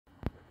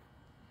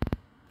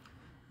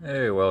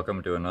Hey,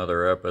 welcome to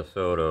another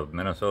episode of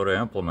Minnesota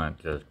Implement,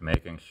 just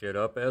making shit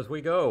up as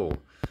we go.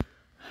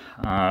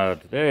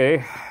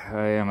 Today,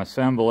 I am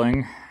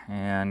assembling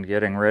and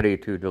getting ready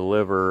to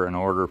deliver an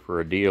order for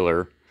a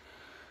dealer.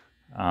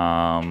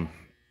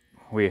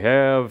 We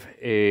have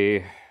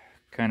a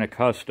kind of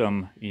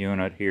custom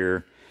unit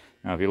here.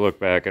 Now, if you look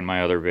back in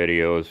my other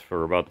videos,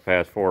 for about the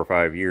past 4 or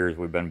 5 years,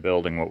 we've been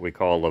building what we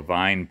call the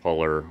vine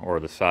puller, or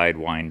the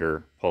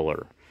sidewinder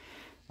puller.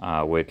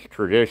 Which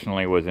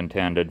traditionally was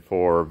intended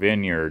for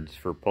vineyards,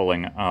 for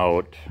pulling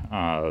out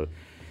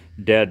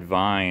dead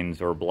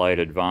vines or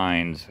blighted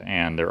vines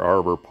and their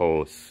arbor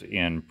posts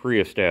in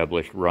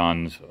pre-established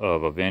runs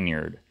of a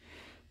vineyard.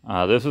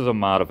 This is a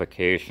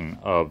modification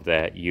of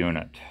that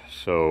unit.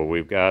 So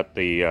we've got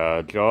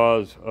the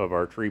jaws of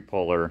our tree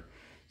puller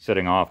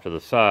sitting off to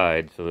the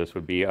side, so this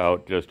would be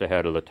out just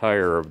ahead of the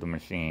tire of the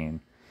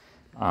machine.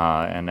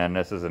 And then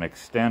this is an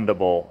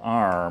extendable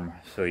arm,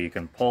 so you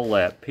can pull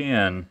that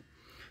pin,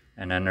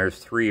 and then there's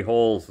 3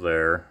 holes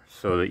there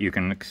so that you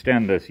can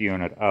extend this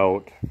unit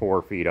out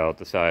 4 feet out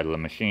the side of the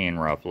machine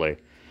roughly.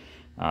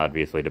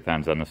 Obviously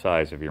depends on the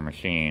size of your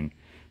machine.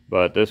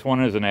 But this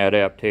one is an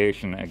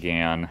adaptation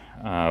again.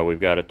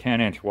 We've got a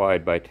 10-inch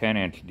wide by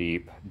 10-inch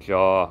deep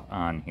jaw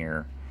on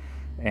here.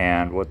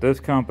 And what this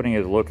company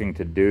is looking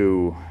to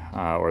do,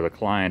 or the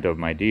client of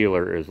my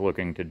dealer is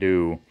looking to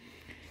do,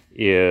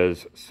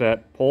 is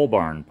set pole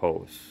barn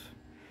posts.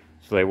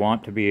 So they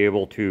want to be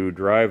able to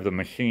drive the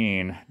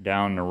machine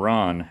down the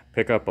run,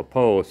 pick up a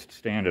post,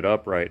 stand it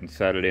upright, and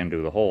set it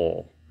into the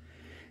hole.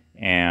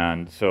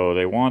 And so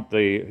they want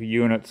the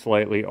unit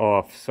slightly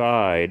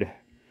offside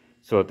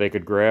so that they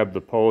could grab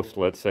the post,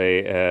 let's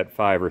say, at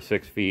 5 or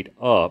 6 feet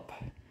up,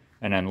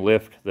 and then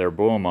lift their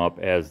boom up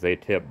as they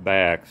tip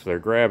back. So they're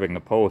grabbing the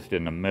post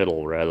in the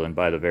middle rather than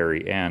by the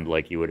very end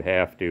like you would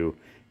have to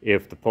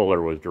if the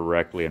puller was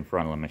directly in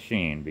front of the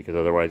machine, because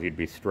otherwise you'd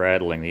be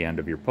straddling the end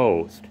of your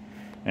post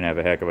and have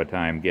a heck of a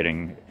time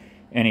getting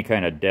any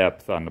kind of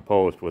depth on the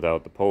post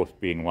without the post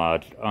being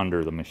lodged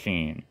under the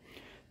machine.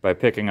 By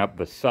picking up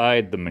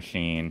beside the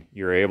machine,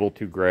 you're able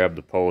to grab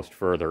the post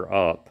further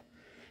up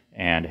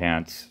and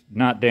hence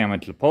not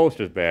damage the post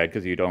as bad,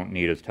 because you don't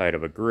need as tight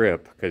of a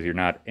grip, because you're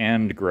not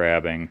end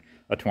grabbing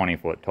a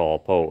 20-foot tall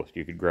post.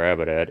 You could grab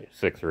it at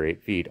 6 or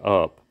 8 feet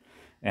up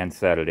and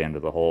set it into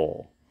the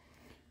hole.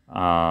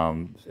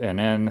 And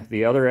then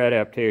the other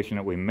adaptation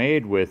that we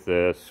made with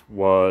this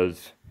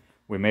was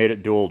we made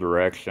it dual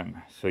direction.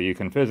 So you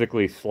can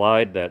physically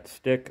slide that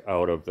stick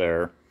out of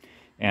there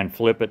and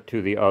flip it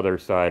to the other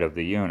side of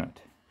the unit,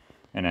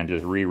 and then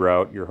just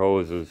reroute your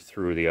hoses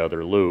through the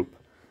other loop.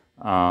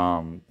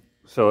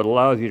 So it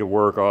allows you to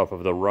work off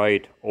of the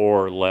right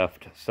or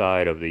left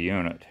side of the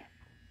unit.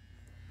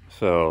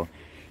 So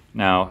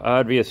now,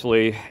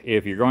 obviously,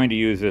 if you're going to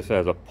use this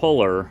as a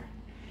puller,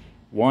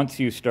 once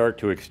you start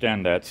to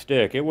extend that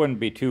stick, it wouldn't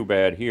be too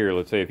bad here.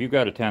 Let's say if you've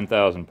got a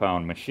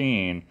 10,000-pound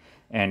machine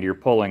and you're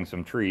pulling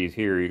some trees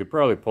here, you could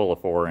probably pull a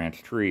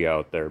 4-inch tree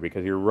out there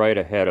because you're right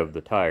ahead of the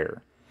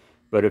tire.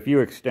 But if you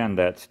extend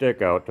that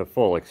stick out to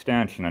full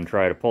extension and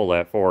try to pull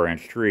that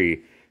 4-inch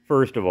tree,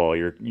 first of all,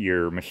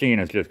 your machine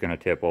is just going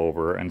to tip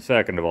over, and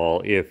second of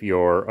all, if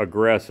you're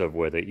aggressive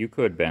with it, you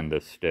could bend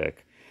this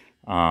stick.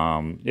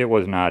 It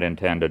was not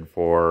intended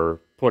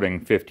for putting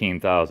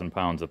 15,000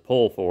 pounds of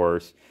pull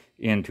force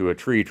into a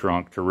tree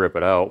trunk to rip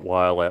it out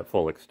while at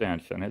full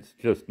extension. It's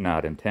just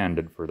not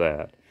intended for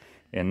that.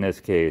 In this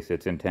case,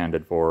 it's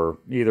intended for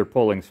either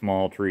pulling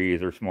small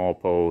trees or small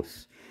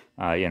posts.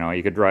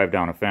 You could drive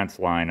down a fence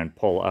line and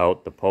pull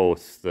out the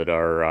posts that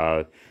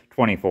are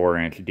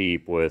 24-inch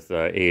deep with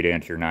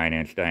 8-inch or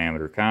 9-inch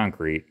diameter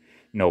concrete.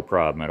 No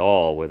problem at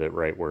all with it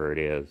right where it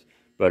is.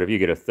 But if you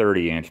get a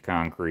 30-inch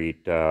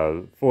concrete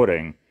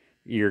footing,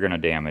 you're going to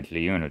damage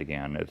the unit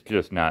again. It's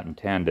just not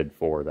intended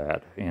for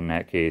that. In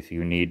that case,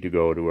 you need to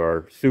go to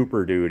our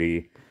Super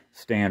Duty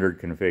standard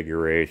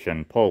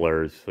configuration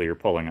pullers, so you're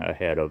pulling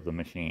ahead of the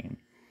machine.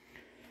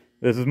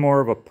 This is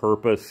more of a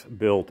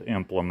purpose-built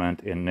implement,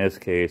 in this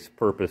case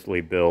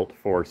purposely built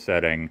for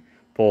setting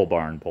pole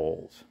barn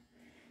poles.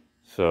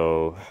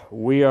 So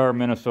we are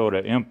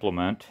Minnesota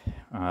Implement.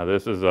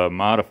 This is a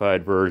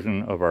modified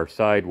version of our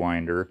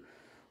sidewinder,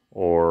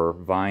 or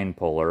vine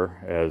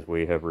puller as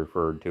we have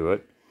referred to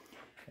it.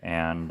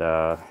 And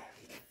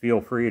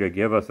feel free to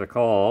give us a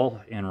call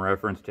in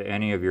reference to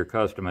any of your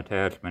custom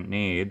attachment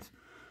needs.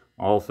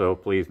 Also,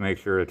 please make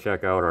sure to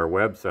check out our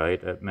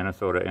website at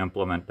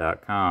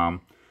minnesotaimplement.com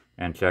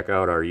and check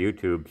out our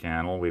YouTube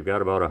channel. We've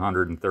got about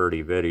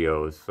 130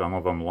 videos, some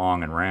of them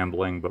long and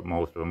rambling, but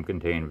most of them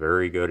contain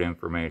very good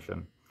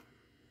information.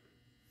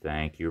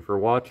 Thank you for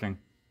watching.